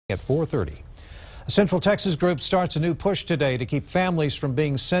at 4:30. A Central Texas group starts a new push today to keep families from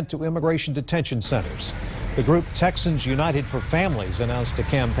being sent to immigration detention centers. The group Texans United for Families announced a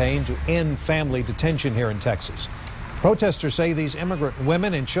campaign to end family detention here in Texas. Protesters say these immigrant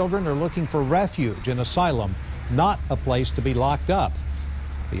women and children are looking for refuge and asylum, not a place to be locked up.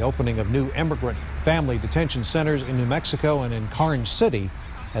 The opening of new immigrant family detention centers in New Mexico and in Karnes City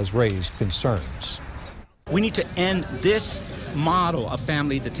has raised concerns. We need to end this model of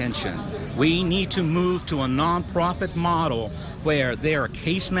family detention. We need to move to a nonprofit model where there are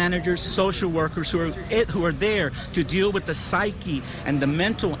case managers, social workers who are there to deal with the psyche and the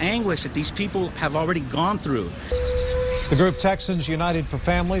mental anguish that these people have already gone through. The group Texans United for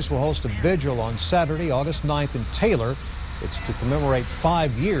Families will host a vigil on Saturday, August 9th in Taylor. It's to commemorate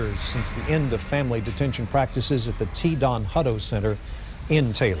 5 years since the end of family detention practices at the T. Don Hutto Center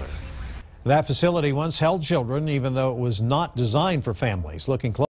in Taylor. That facility once held children, even though it was not designed for families. Looking close.